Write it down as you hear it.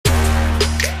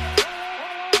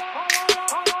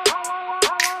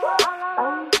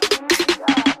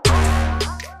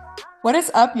What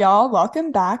is up, y'all?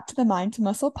 Welcome back to the Mind to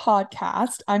Muscle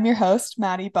podcast. I'm your host,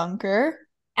 Maddie Bunker.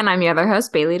 And I'm your other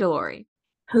host, Bailey Delori.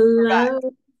 We're back.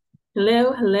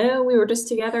 Hello, hello. We were just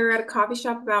together at a coffee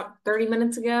shop about 30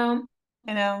 minutes ago.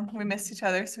 I know we missed each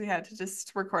other, so we had to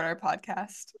just record our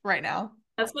podcast right now.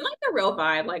 That's been like a real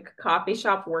vibe, like coffee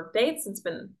shop work dates. It's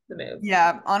been the move.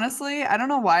 Yeah, honestly, I don't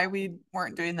know why we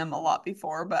weren't doing them a lot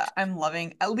before, but I'm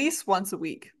loving at least once a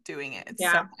week doing it. It's so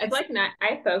Yeah, it's nice. like not,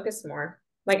 I focus more,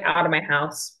 like out of my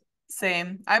house.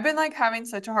 Same. I've been like having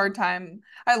such a hard time.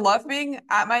 I love being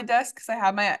at my desk because I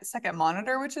have my second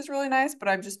monitor, which is really nice, but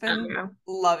I've just been Yeah,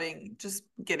 loving just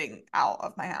getting out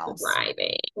of my house.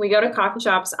 thriving. We go to coffee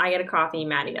shops. I get a coffee.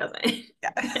 Maddie doesn't.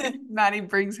 Yeah. Maddie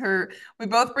brings her, we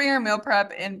both bring our meal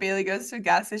prep, and Bailey goes to a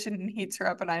gas station and heats her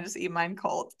up, and I just eat mine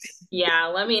cold. Yeah,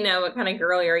 let me know what kind of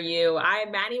girly are you.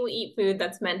 Maddie will eat food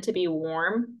that's meant to be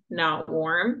warm, not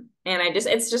warm. And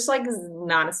it's just like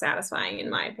not as satisfying in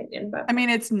my opinion. I But mean,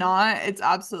 it's not, it's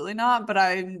absolutely not, but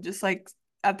I'm just like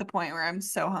at the point where I'm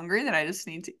so hungry that I just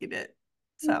need to eat it.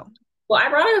 So, well, I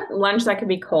brought a lunch that could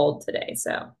be cold today,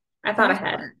 so I thought very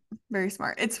ahead. smart. Very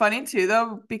smart. It's funny too,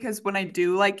 though, because when I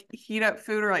do like heat up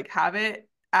food or like have it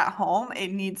at home, it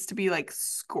needs to be like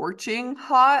scorching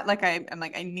hot. Like I'm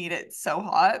like, I need it so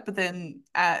hot. But then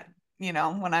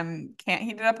when I'm can't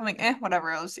heat it up, I'm like,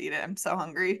 whatever, I'll just eat it. I'm so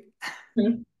hungry.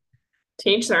 Hmm.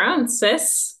 Teach their own,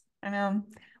 sis. I know.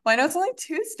 Well, I know it's only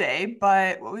Tuesday,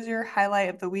 but what was your highlight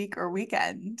of the week or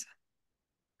weekend?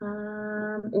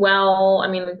 Well, I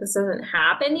mean, like, this doesn't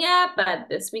happen yet, but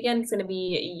this weekend is going to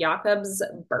be Jakob's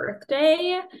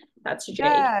birthday. That's Jake,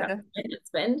 that's Good. my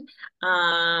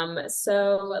husband.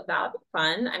 So that'll be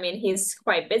fun. I mean, he's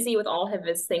quite busy with all of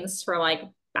his things for like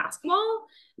basketball,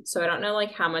 so I don't know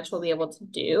like how much we'll be able to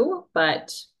do,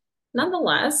 but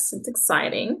nonetheless, it's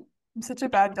exciting. I'm such a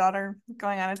bad daughter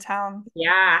going out of town.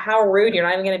 Yeah, how rude. You're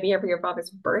not even going to be here for your father's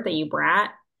birthday, you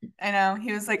brat. I know.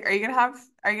 He was like, are you gonna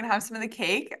have some of the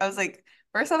cake? I was like,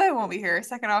 first off, I won't be here.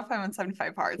 Second off, I'm on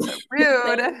 75 hard, so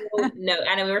rude. No,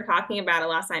 I know we were talking about it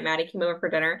last night. Maddie came over for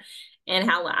dinner and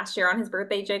how last year on his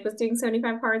birthday, Jake was doing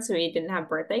 75 cards, so he didn't have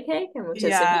birthday cake, and which is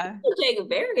Yeah. Jake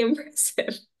very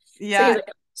impressive. So he's Yeah. like,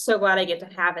 so glad I get to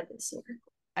have it this year.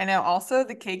 I know. Also,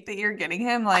 the cake that you're getting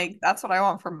him, like, that's what I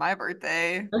want for my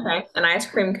birthday. Okay. An ice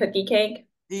cream cookie cake.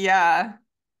 Yeah.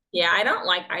 Yeah, I don't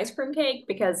like ice cream cake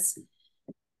because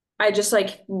I just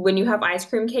like when you have ice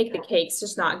cream cake, the cake's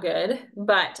just not good.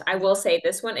 But I will say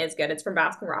this one is good. It's from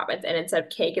Baskin Robbins, and instead of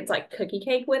cake, it's like cookie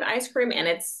cake with ice cream, and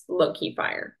it's low key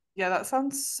fire. Yeah, that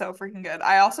sounds so freaking good.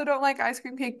 I also don't like ice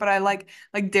cream cake, but I like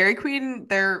Dairy Queen,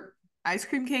 their ice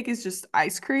cream cake is just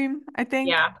ice cream, I think,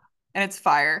 Yeah. and it's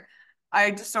fire.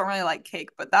 I just don't really like cake,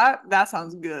 but that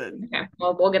sounds good. Okay.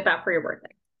 Well, we'll get that for your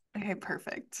birthday. Okay,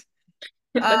 perfect.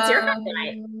 What's your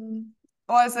highlight?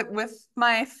 Well, I was like with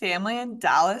my family in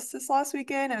Dallas this last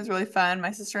weekend. It was really fun.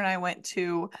 My sister and I went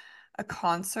to a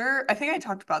concert. I think I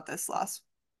talked about this last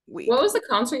What week. was the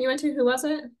concert you went to? Who was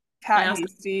it? I Kat asked.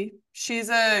 Hasty. She's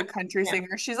a country Yeah.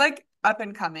 singer. She's like up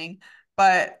and coming,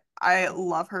 but I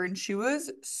love her and she was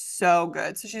so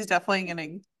good. So she's definitely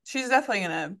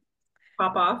gonna,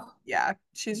 Pop off. yeah,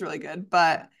 she's really good.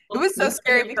 But it Well, was so you said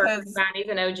scary it for because Maddie's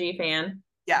an OG fan.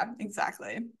 yeah,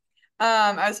 exactly.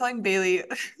 I was telling Bailey,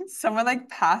 someone like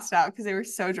passed out because they were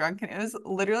so drunk, and it was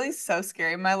literally so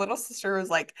scary. My little sister was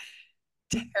like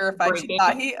terrified. She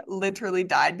thought Breaking. he literally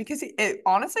died because it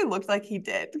honestly looked like he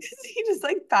did because he just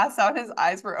like passed out. His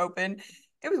eyes were open.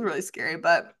 It was really scary.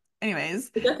 But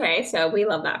anyways, It's okay. So we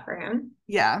love that for him.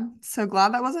 yeah. So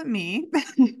glad that wasn't me.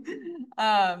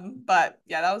 But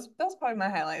yeah, that was probably my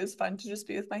highlight. It was fun to just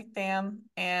be with my fam.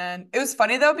 And it was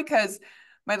funny though because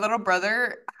my little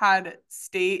brother had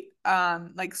state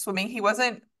like swimming. He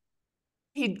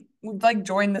like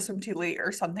joined the swim team late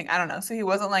or something. I don't know. So he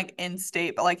wasn't like in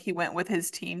state, but like he went with his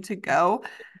team to go.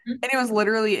 Mhm. And it was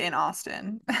literally in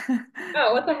Austin.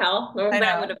 Oh, what the hell? Well, I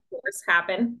that would know. of course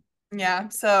happen. Yeah.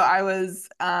 So I was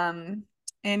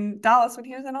in Dallas when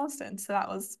he was in Austin. So that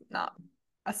was not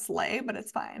a sleigh, but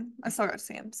it's fine. I still got to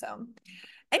see him. So Love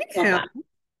anywho, that.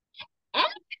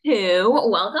 Anywho,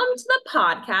 welcome to the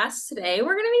podcast. Today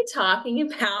we're going to be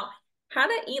talking about how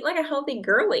to eat like a healthy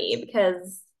girly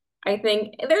because I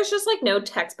think there's just like no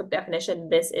textbook definition.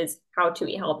 This is how to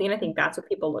eat healthy. And I think that's what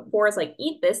people look for is like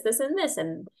eat this, this, and this.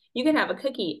 And you can have a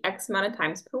cookie X amount of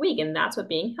times per week. And that's what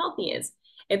being healthy is.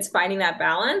 It's finding that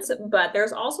balance, but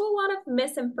there's also a lot of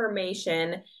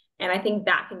misinformation. And I think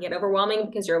that can get overwhelming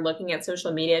because you're looking at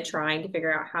social media trying to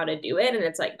figure out how to do it. And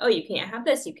it's like, oh, you can't have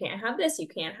this, you can't have this, you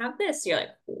can't have this. You're like,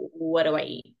 what do I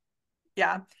eat?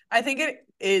 Yeah, I think it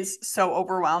is so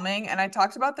overwhelming. And I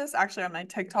talked about this actually on my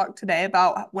TikTok today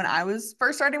about when I was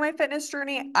first starting my fitness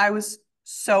journey. I was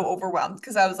so overwhelmed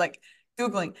because I was like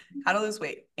Googling how to lose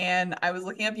weight. And I was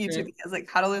looking up YouTube Mhm. videos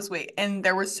like how to lose weight. And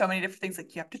there were so many different things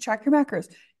like you have to track your macros,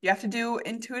 you have to do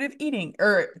intuitive eating,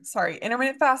 or sorry,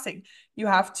 intermittent fasting. You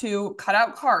have to cut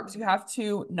out carbs, you have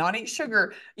to not eat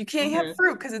sugar. You can't have Mhm.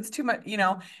 fruit because it's too much,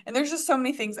 and there's just so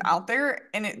many things out there,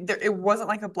 and it wasn't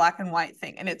like a black and white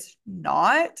thing, and it's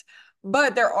not.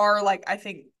 But there are like I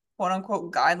think quote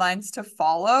unquote guidelines to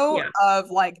follow Yeah.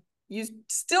 of like you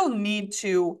still need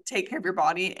to take care of your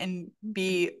body and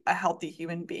be a healthy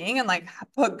human being and like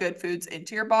put good foods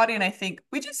into your body. And I think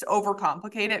we just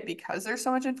overcomplicate it because there's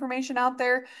so much information out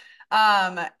there.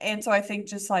 And so I think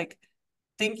just like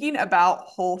thinking about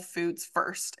whole foods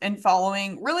first and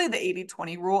following really the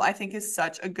 80-20 rule, I think is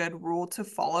such a good rule to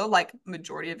follow like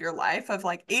majority of your life of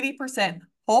like 80%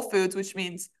 whole foods, which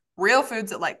means real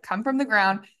foods that like come from the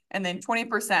ground, and then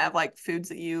 20% of like foods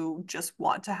that you just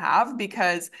want to have,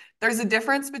 because there's a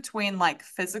difference between like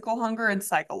physical hunger and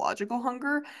psychological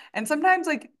hunger. And sometimes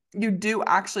like you do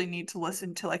actually need to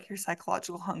listen to like your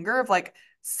psychological hunger of like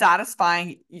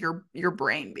satisfying your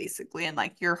brain basically, and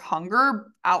like your hunger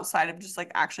outside of just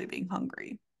like actually being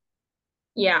hungry.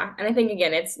 Yeah. And I think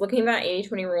again, it's looking at that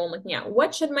 80-20 rule and looking at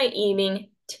what should my eating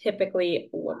typically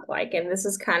look like. And this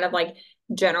is kind of like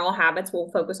general habits we'll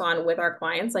focus on with our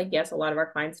clients. Like, yes, a lot of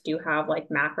our clients do have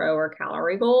like macro or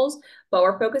calorie goals, but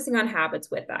we're focusing on habits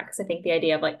with that. Cause I think the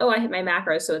idea of like, oh, I hit my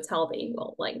macros, so it's healthy.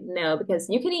 Well, like, no, because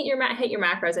you can hit your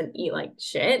macros and eat like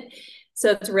shit.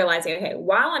 So it's realizing, okay,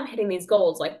 while I'm hitting these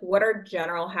goals, like what are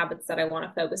general habits that I want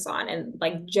to focus on? And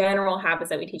like general habits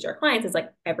that we teach our clients is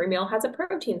like every meal has a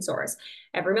protein source.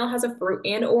 Every meal has a fruit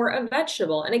and or a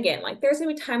vegetable. And again, like there's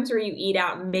gonna be times where you eat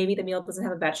out and maybe the meal doesn't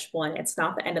have a vegetable in it. It's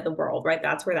not the end of the world, right?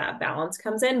 That's where that balance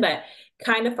comes in, but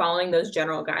kind of following those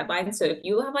general guidelines. So if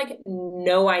you have like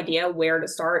no idea where to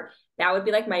start, that would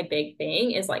be like my big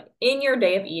thing is like in your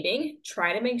day of eating,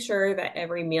 try to make sure that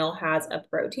every meal has a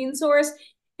protein source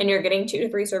and you're getting 2 to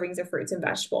 3 servings of fruits and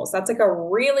vegetables. That's like a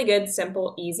really good,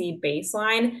 simple, easy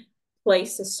baseline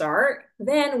place to start.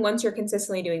 Then once you're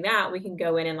consistently doing that, we can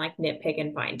go in and like nitpick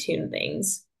and fine tune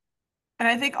things. And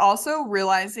I think also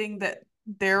realizing that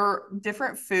there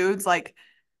different foods like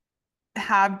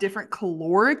have different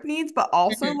caloric needs, but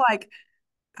also Mhm. like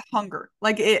hunger.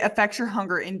 Like it affects your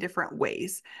hunger in different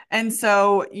ways. And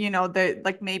so, the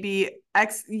like maybe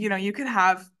you could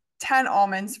have 10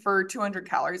 almonds for 200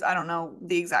 calories. I don't know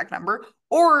the exact number.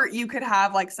 Or you could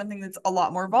have like something that's a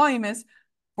lot more voluminous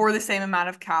for the same amount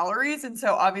of calories. And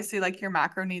so obviously like your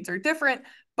macro needs are different,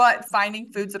 but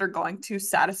finding foods that are going to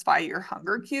satisfy your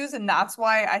hunger cues. And that's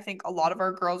why I think a lot of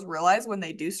our girls realize when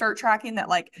they do start tracking that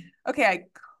like, okay, I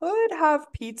could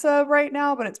have pizza right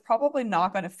now, but it's probably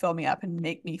not going to fill me up and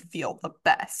make me feel the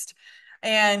best.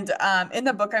 And in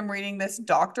the book I'm reading, this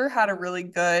doctor had a really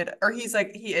good, or he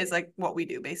is like what we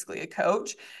do, basically a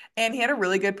coach. And he had a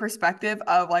really good perspective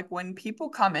of like when people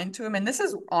come into him, and this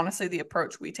is honestly the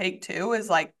approach we take too, is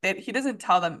like that he doesn't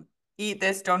tell them eat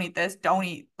this, don't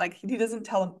eat. Like he doesn't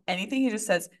tell them anything. He just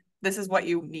says, this is what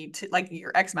you need to like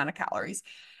your X amount of calories.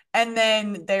 And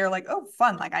then they're like, oh,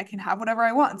 fun. Like I can have whatever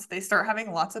I want. So they start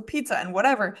having lots of pizza and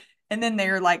whatever. And then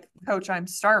they're like, Coach, I'm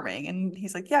starving. And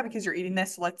he's like, yeah, because you're eating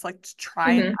this. So let's like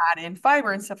try and Mhm. add in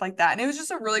fiber and stuff like that. And it was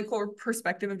just a really cool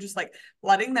perspective of just like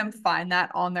letting them find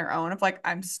that on their own of like,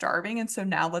 I'm starving. And so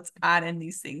now let's add in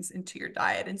these things into your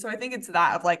diet. And so I think it's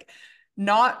that of like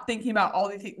not thinking about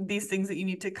all these things that you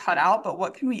need to cut out, but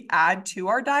what can we add to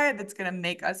our diet that's going to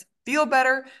make us feel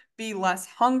better, be less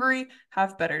hungry,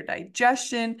 have better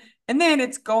digestion, and then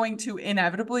it's going to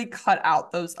inevitably cut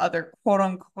out those other quote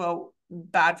unquote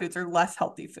bad foods or less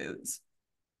healthy foods.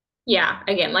 Yeah,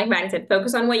 again, like Maddie said,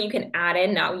 focus on what you can add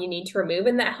in, not what you need to remove.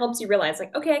 And that helps you realize,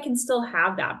 like, okay, I can still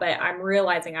have that, but I'm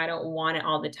realizing I don't want it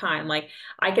all the time. Like,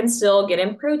 I can still get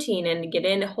in protein and get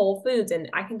in whole foods, and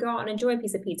I can go out and enjoy a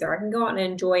piece of pizza, or I can go out and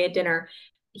enjoy a dinner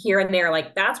here and there.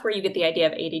 Like, that's where you get the idea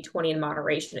of 80-20 in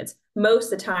moderation. It's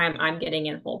most of the time I'm getting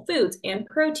in whole foods and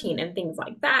protein and things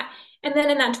like that. And then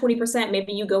in that 20%,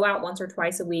 maybe you go out once or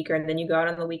twice a week, or then you go out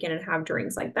on the weekend and have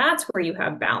drinks. Like, that's where you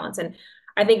have balance. And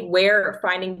I think where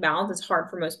finding balance is hard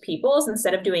for most people is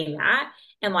instead of doing that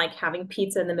and like having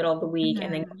pizza in the middle of the week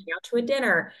and then Mm-hmm. going out to a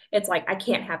dinner, it's like, I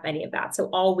can't have any of that. So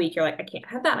all week you're like, I can't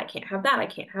have that. I can't have that. I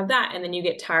can't have that. And then you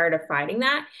get tired of fighting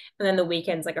that. And then the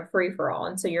weekend's like a free for all.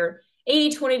 And so your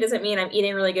 80-20 doesn't mean I'm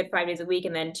eating really good 5 days a week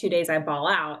and then 2 days I ball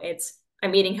out. It's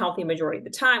I'm eating healthy majority of the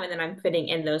time and then I'm fitting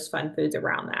in those fun foods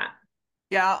around that.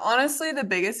 Yeah, honestly, the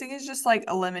biggest thing is just like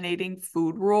eliminating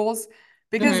food rules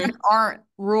because there Hmm. aren't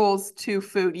rules to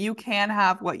food. You can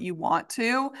have what you want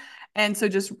to. And so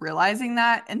just realizing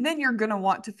that, and then you're going to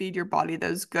want to feed your body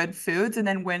those good foods. And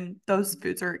then when those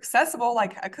foods are accessible,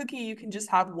 like a cookie, you can just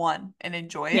have one and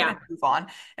enjoy it and Yeah. move on.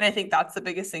 And I think that's the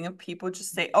biggest thing of people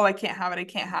just say, oh, I can't have it. I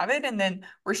can't have it. And then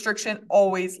restriction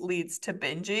always leads to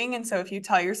binging. And so if you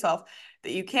tell yourself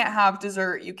that you can't have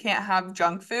dessert, you can't have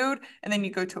junk food, and then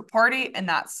you go to a party and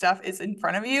that stuff is in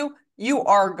front of you, you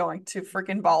are going to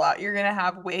freaking ball out. You're going to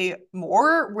have way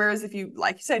more. Whereas if you,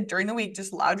 like you said, during the week,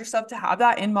 just allowed yourself to have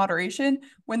that in moderation,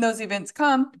 when those events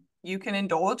come, you can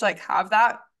indulge, like have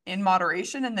that in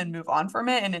moderation and then move on from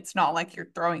it. And it's not like you're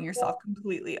throwing yourself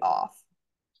completely off.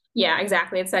 Yeah,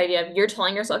 exactly. It's the idea of you're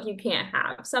telling yourself you can't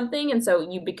have something, and so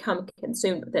you become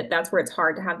consumed with it. That's where it's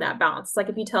hard to have that balance. It's like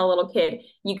if you tell a little kid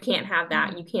you can't have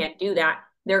that, you can't do that,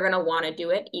 they're gonna want to do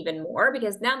it even more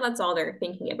because now that's all they're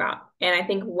thinking about. And I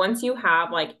think once you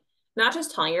have like not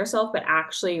just telling yourself, but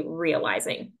actually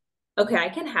realizing, okay, I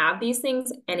can have these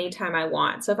things anytime I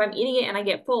want. So if I'm eating it and I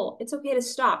get full, it's okay to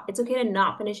stop. It's okay to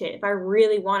not finish it. If I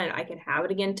really want it, I can have it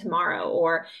again tomorrow.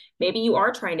 Or maybe you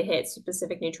are trying to hit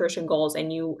specific nutrition goals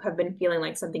and you have been feeling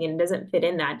like something and it doesn't fit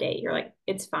in that day. You're like,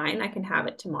 it's fine. I can have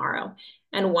it tomorrow.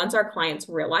 And once our clients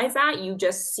realize that, you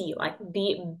just see like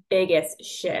the biggest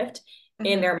shift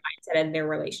in Mhm. their mindset and their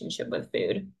relationship with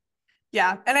food.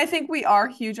 Yeah. And I think we are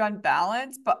huge on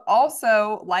balance, but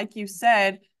also, like you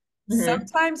said, Mm-hmm.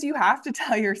 sometimes you have to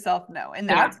tell yourself no, and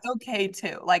Yeah. that's okay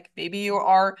too. Like maybe you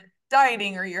are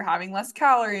dieting or you're having less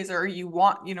calories or you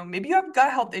want, maybe you have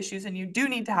gut health issues and you do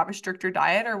need to have a stricter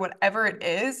diet or whatever it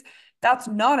is. That's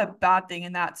not a bad thing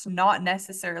and that's not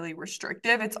necessarily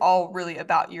restrictive. It's all really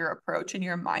about your approach and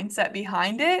your mindset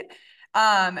behind it.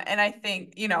 And I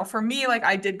think, for me, like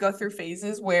I did go through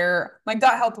phases where my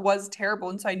gut health was terrible.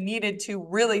 And so I needed to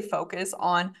really focus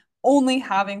on only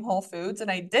having whole foods.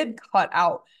 And I did cut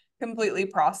out completely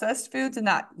processed foods. And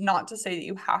that not to say that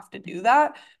you have to do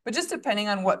that, but just depending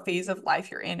on what phase of life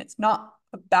you're in, it's not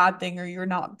a bad thing or you're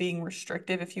not being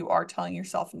restrictive if you are telling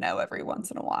yourself no every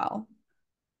once in a while.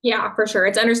 Yeah, for sure.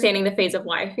 It's understanding the phase of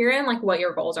life you're in, like what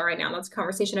your goals are right now. That's a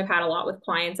conversation I've had a lot with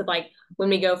clients of like when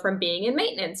we go from being in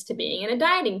maintenance to being in a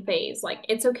dieting phase, like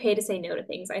it's okay to say no to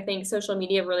things. I think social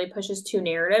media really pushes two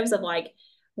narratives of like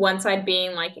one side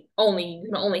being like only you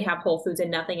can only have whole foods and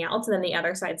nothing else, and then the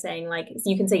other side saying like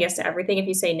you can say yes to everything. If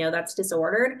you say no, that's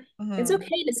disordered. It's Hmm.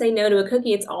 okay to say no to a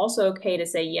cookie. It's also okay to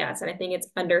say yes. And I think it's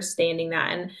understanding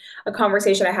that. And a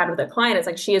conversation I had with a client is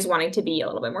like she is wanting to be a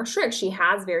little bit more strict. She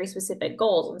has very specific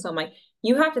goals. And so I'm like,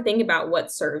 you have to think about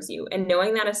what serves you. And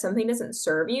knowing that if something doesn't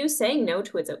serve you, saying no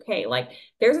to it's okay. Like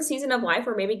there's a season of life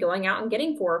where maybe going out and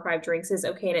getting 4 or 5 drinks is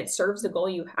okay and it serves the goal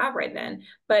you have right then.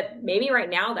 But maybe right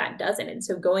now that doesn't. And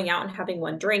so going out and having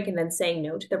one drink and then saying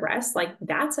no to the rest, like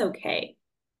that's okay.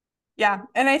 Yeah.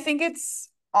 And I think it's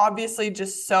obviously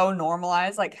just so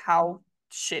normalized, like how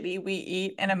shitty we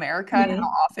eat in America and how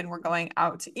Mm-hmm. often we're going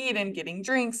out to eat and getting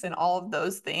drinks and all of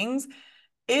those things.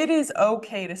 It is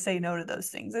okay to say no to those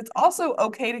things. It's also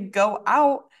okay to go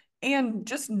out and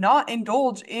just not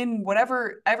indulge in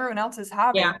whatever everyone else is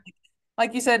having. Yeah.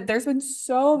 Like you said, there's been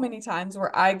so many times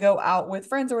where I go out with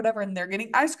friends or whatever and they're getting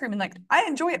ice cream and like I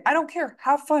enjoy it. I don't care.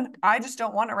 Have fun. I just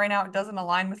don't want it right now. It doesn't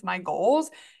align with my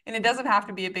goals and it doesn't have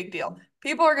to be a big deal.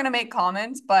 People are going to make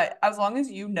comments, but as long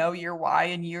as you know your why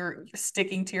and you're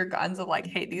sticking to your guns of like,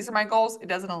 hey, these are my goals, it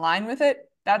doesn't align with it,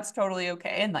 that's totally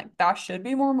okay. And like that should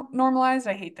be more normalized.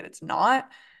 I hate that it's not,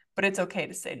 but it's okay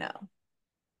to say no.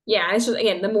 Yeah, it's just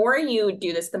again, the more you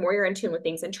do this, the more you're in tune with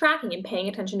things and tracking and paying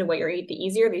attention to what you're eating, the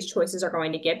easier these choices are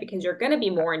going to get because you're going to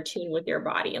be more in tune with your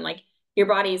body and like your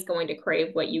body is going to crave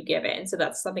what you give it. And so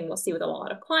that's something we'll see with a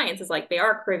lot of clients is like they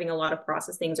are craving a lot of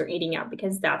processed things or eating out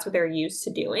because that's what they're used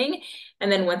to doing. And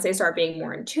then once they start being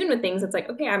more in tune with things, it's like,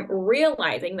 okay, I'm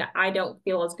realizing that I don't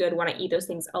feel as good when I eat those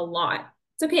things a lot.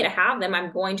 It's okay to have them.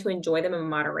 I'm going to enjoy them in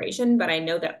moderation, but I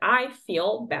know that I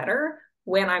feel better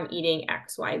when I'm eating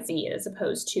XYZ as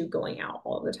opposed to going out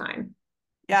all the time.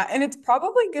 Yeah, and it's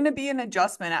probably going to be an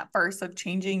adjustment at first of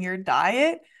changing your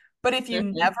diet. But if you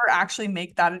Mm-hmm. never actually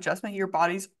make that adjustment, your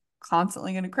body's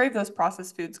constantly going to crave those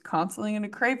processed foods, constantly going to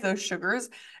crave those sugars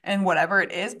and whatever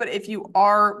it is. But if you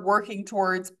are working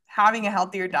towards having a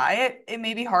healthier diet, it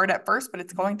may be hard at first, but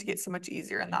it's going to get so much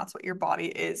easier. And that's what your body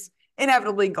is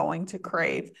inevitably going to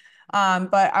crave.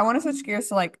 But I want to switch gears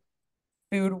to like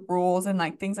food rules and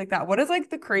like things like that. What is like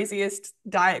the craziest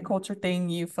diet culture thing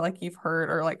you feel like you've heard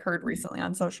or like heard recently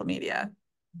on social media?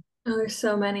 Oh, there's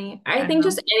so many. I I think know.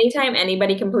 just anytime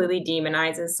anybody completely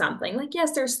demonizes something, like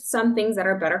yes, there's some things that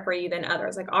are better for you than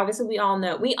others. Like obviously we all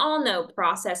know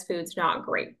processed food's not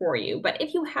great for you, but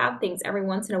if you have things every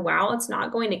once in a while, it's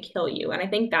not going to kill you. And I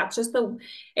think that's just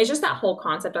it's just that whole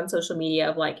concept on social media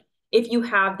of like if you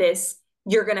have this,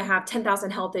 you're gonna have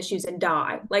 10,000 health issues and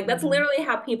die. Like that's Mhm. literally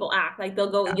how people act. Like they'll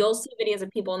go, Yeah. you'll see videos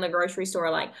of people in the grocery store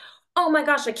like, oh my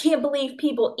gosh, I can't believe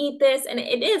people eat this. And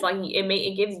it is like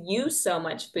it gives you so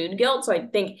much food guilt. So I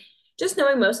think just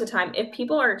knowing most of the time, if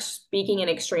people are speaking in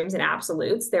extremes and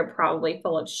absolutes, they're probably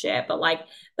full of shit. But like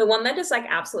the one that just like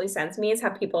absolutely sends me is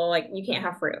how people like you can't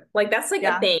have fruit. Like that's like a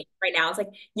Yeah. thing right now. It's like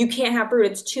you can't have fruit.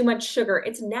 It's too much sugar.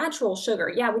 It's natural sugar.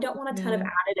 Yeah, we don't want a ton of Mhm.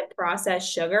 added and processed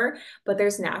sugar, but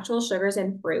there's natural sugars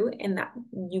in fruit and that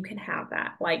you can have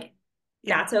that. Like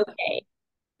Yeah. that's okay.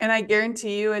 And I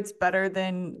guarantee you it's better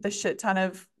than the shit ton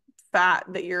of fat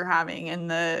that you're having and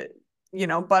the,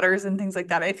 butters and things like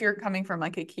that if you're coming from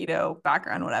like a keto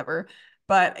background, whatever.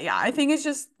 But yeah, I think it's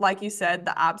just like you said,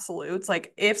 the absolutes.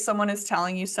 Like if someone is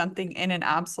telling you something in an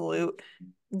absolute,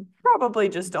 probably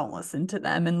just don't listen to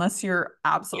them unless you're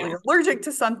absolutely Yeah. allergic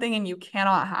to something and you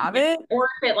cannot have Yeah. it. Or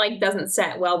if it like doesn't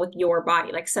set well with your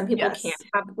body. Like some people can't Yes.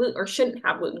 have gluten or shouldn't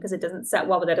have gluten because it doesn't set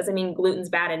well, but that doesn't mean gluten's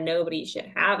bad and nobody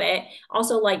should have it.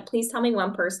 Also, like, please tell me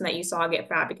one person that you saw get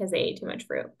fat because they ate too much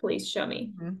fruit. Please show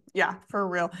me. Mhm. Yeah, for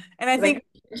real. And I Like,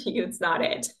 think it's not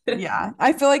it. yeah,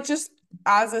 I feel like just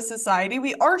as a society,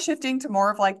 we are shifting to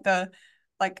more of like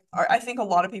I think a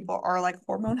lot of people are like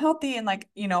hormone healthy and like,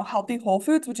 healthy whole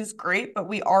foods, which is great, but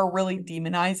we are really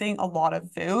demonizing a lot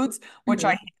of foods, which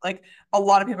I Mhm. hate. Like a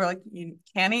lot of people are like, you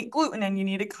can't eat gluten and you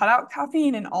need to cut out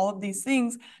caffeine and all of these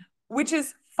things, which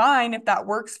is fine if that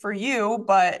works for you.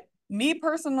 But me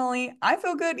personally, I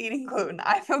feel good eating gluten.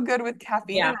 I feel good with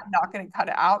caffeine and Yeah. I'm not going to cut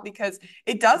it out because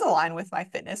it does align with my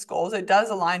fitness goals. It does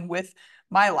align with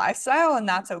my lifestyle, and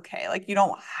that's okay. Like you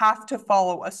don't have to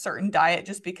follow a certain diet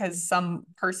just because some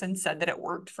person said that it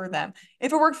worked for them.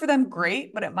 If it worked for them,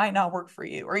 great, but it might not work for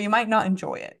you, or you might not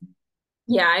enjoy it.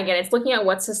 Yeah, again, it's looking at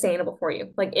what's sustainable for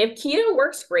you. Like if keto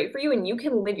works great for you and you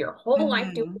can live your whole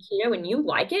life doing Hmm. keto and you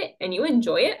like it and you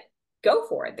enjoy it, go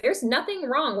for it. There's nothing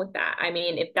wrong with that. I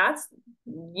mean, if that's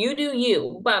you do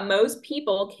you, but most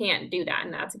people can't do that.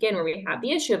 And that's again where we have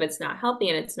the issue of it's not healthy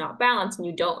and it's not balanced and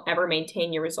you don't ever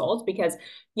maintain your results because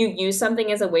you use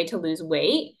something as a way to lose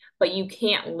weight, but you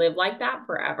can't live like that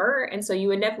forever. And so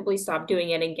you inevitably stop doing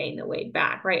it and gain the weight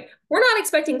back, right? We're not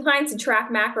expecting clients to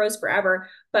track macros forever,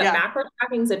 but Yeah. macro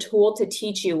tracking is a tool to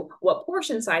teach you what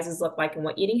portion sizes look like and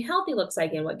what eating healthy looks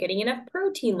like and what getting enough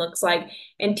protein looks like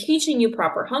and teaching you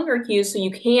proper hunger cues so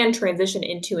you can transition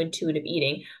into intuitive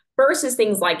eating versus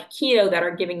things like keto that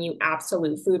are giving you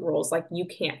absolute food rules like you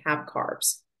can't have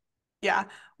carbs. Yeah.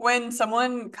 When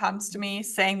someone comes to me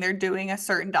saying they're doing a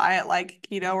certain diet like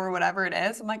keto or whatever it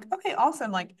is, I'm like, okay,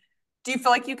 awesome. Like, do you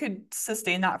feel like you could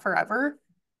sustain that forever?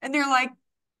 And they're like,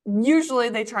 usually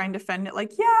they try and defend it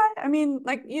like, yeah, I mean,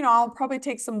 like, I'll probably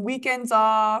take some weekends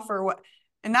off or what.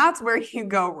 And that's where you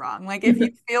go wrong. Like, if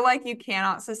you feel like you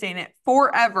cannot sustain it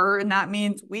forever, and that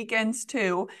means weekends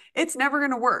too, it's never going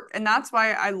to work. And that's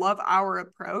why I love our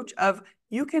approach of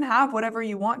you can have whatever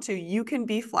you want to. You can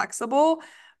be flexible,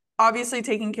 obviously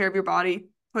taking care of your body,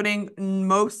 putting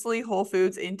mostly whole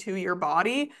foods into your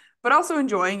body, but also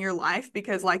enjoying your life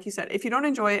because, like you said, if you don't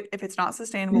enjoy it, if it's not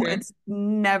sustainable, Mhm. it's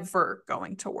never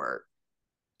going to work.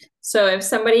 So if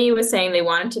somebody was saying they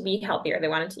wanted to be healthier, they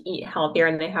wanted to eat healthier,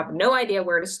 and they have no idea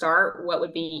where to start, what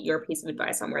would be your piece of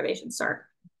advice on where they should start?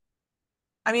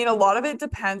 I mean, a lot of it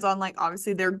depends on like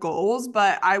obviously their goals,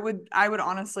 but I would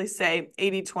honestly say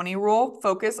 80/20 rule,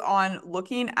 focus on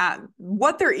looking at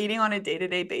what they're eating on a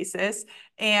day-to-day basis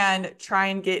and try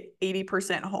and get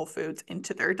 80% whole foods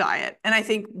into their diet. And I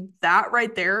think that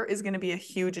right there is going to be a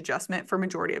huge adjustment for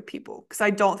majority of people because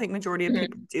I don't think majority of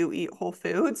people Mhm. do eat whole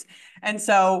foods. And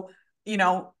so, you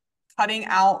know, cutting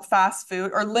out fast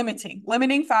food or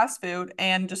limiting fast food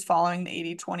and just following the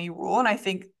 80/20 rule. And I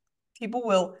think people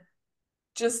will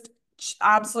just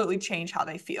absolutely change how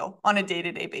they feel on a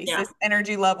day-to-day Yeah. basis.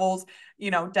 Energy levels,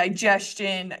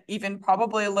 digestion, even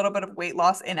probably a little bit of weight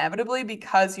loss inevitably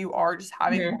because you are just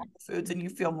having more Mhm. foods and you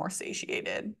feel more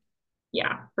satiated.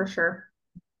 Yeah, for sure.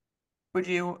 Would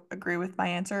you agree with my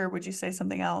answer or would you say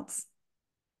something else?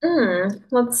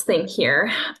 Let's think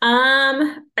here.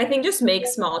 I think just make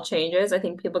small changes. I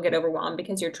think people get overwhelmed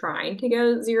because you're trying to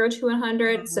go 0 to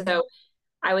 100. Mhm. So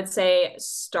I would say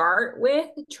start with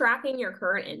tracking your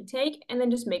current intake and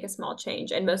then just make a small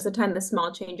change. And most of the time, the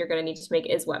small change you're going to need to make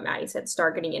is what Maddie said,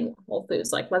 start getting in whole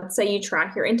foods. Like let's say you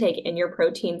track your intake and your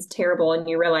protein's terrible and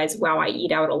you realize, wow, I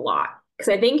eat out a lot.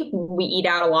 Because I think we eat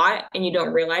out a lot and you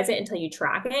don't realize it until you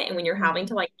track it. And when you're having Mhm.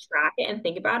 to like track it and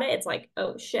think about it, it's like,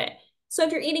 oh shit. So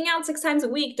if you're eating out 6 times a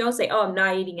week, don't say, oh, I'm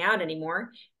not eating out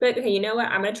anymore. But okay, you know what?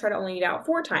 I'm going to try to only eat out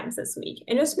 4 times this week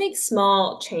and just make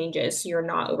small changes so you're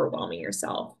not overwhelming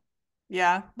yourself.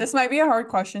 Yeah, this might be a hard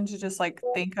question to just like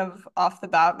think of off the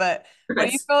bat, but what do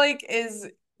you That's feel like is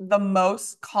the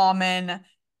most common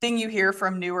thing you hear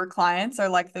from newer clients, or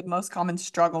like the most common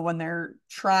struggle when they're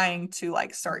trying to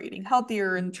like start eating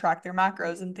healthier and track their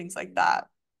macros and things like that?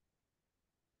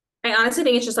 I honestly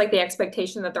think it's just like the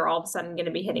expectation that they're all of a sudden going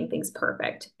to be hitting things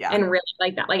perfect Yeah. and really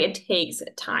like that. Like it takes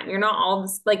time. You're not all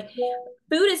this like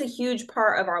food is a huge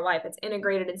part of our life. It's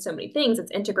integrated in so many things. It's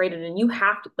integrated and you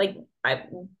have to like I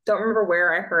don't remember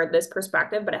where I heard this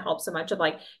perspective, but it helps so much of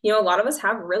like, a lot of us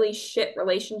have really shit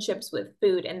relationships with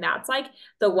food. And that's like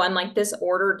the one like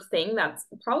disordered thing that's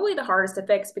probably the hardest to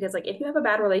fix because like if you have a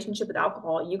bad relationship with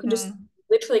alcohol, you can just Mm.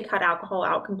 literally cut alcohol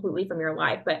out completely from your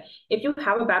life. But if you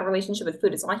have a bad relationship with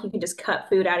food, it's not like you can just cut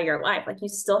food out of your life. Like you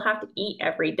still have to eat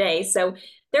every day. So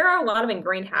there are a lot of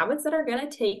ingrained habits that are going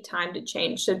to take time to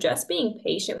change. So just being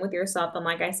patient with yourself. And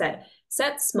like I said,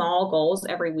 set small goals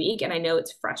every week. And I know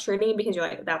it's frustrating because you're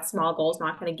like, that small goal is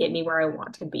not going to get me where I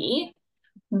want to be.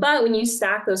 But when you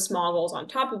stack those small goals on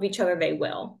top of each other, they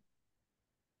will.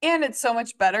 And it's so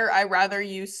much better. I rather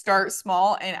you start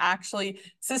small and actually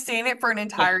sustain it for an Yeah.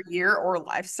 entire year or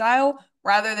lifestyle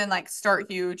rather than like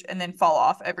start huge and then fall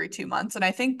off every 2 months. And I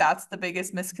think that's the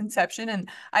biggest misconception. And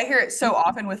I hear it so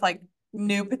often with like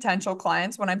new potential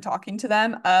clients when I'm talking to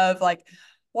them of like,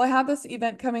 well, I have this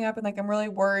event coming up and like I'm really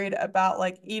worried about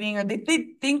like eating, or they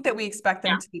think that we expect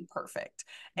them Yeah. to be perfect.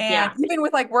 And Yeah. even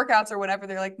with like workouts or whatever,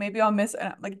 they're like, maybe I'll miss.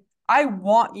 And I'm like, I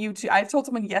want you to, I told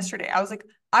someone yesterday, I was like,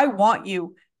 I want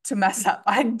you to mess up.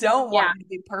 I don't want Yeah. you to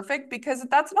be perfect because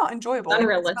that's not enjoyable. Like that's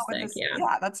not what Unrealistic. this, Yeah.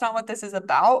 yeah, that's not what this is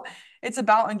about. It's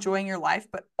about enjoying your life,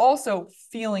 but also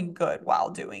feeling good while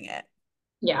doing it.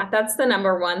 Yeah, that's the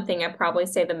number one thing I probably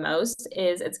say the most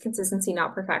is it's consistency,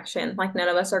 not perfection. Like none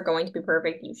of us are going to be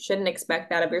perfect. You shouldn't expect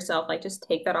that of yourself. Like just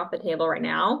take that off the table right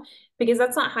now because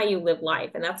that's not how you live life.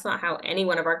 And that's not how any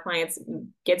one of our clients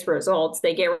gets results.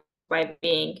 They get by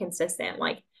being consistent.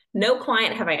 Like no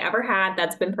client have I ever had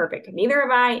that's been perfect. Neither have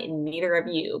I, and neither have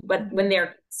you. But when Mhm.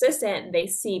 they're consistent, they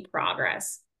see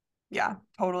progress. Yeah,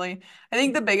 totally. I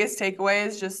think the biggest takeaway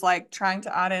is just like trying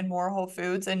to add in more whole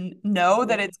foods and know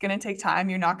that it's going to take time.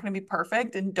 You're not going to be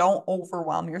perfect, and don't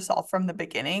overwhelm yourself from the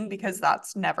beginning because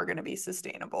that's never going to be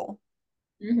sustainable.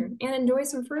 And enjoy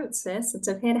some fruits, sis. It's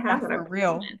okay to Yeah, have for whatever you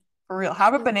real. want. For real.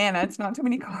 Have a banana. It's not too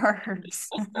many carbs.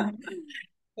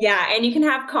 Yeah, and you can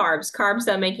have carbs. Carbs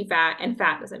don't make you fat, and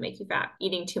fat doesn't make you fat.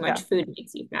 Eating too Yeah, much food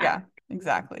makes you fat. yeah,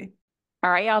 exactly.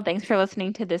 All right, y'all. Thanks for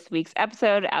listening to this week's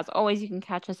episode. As always, you can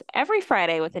catch us every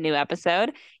Friday with a new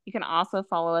episode. You can also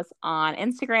follow us on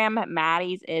Instagram.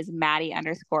 Maddie's is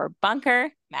Maddie_Bunker,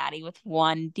 Maddie with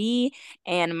 1D,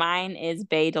 and mine is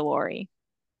Bay Delori.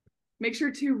 Make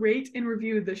sure to rate and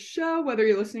review the show, whether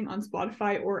you're listening on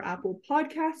Spotify or Apple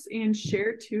Podcasts, and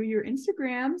share to your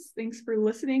Instagrams. Thanks for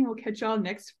listening. We'll catch y'all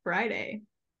next Friday.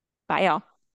 Bye, y'all.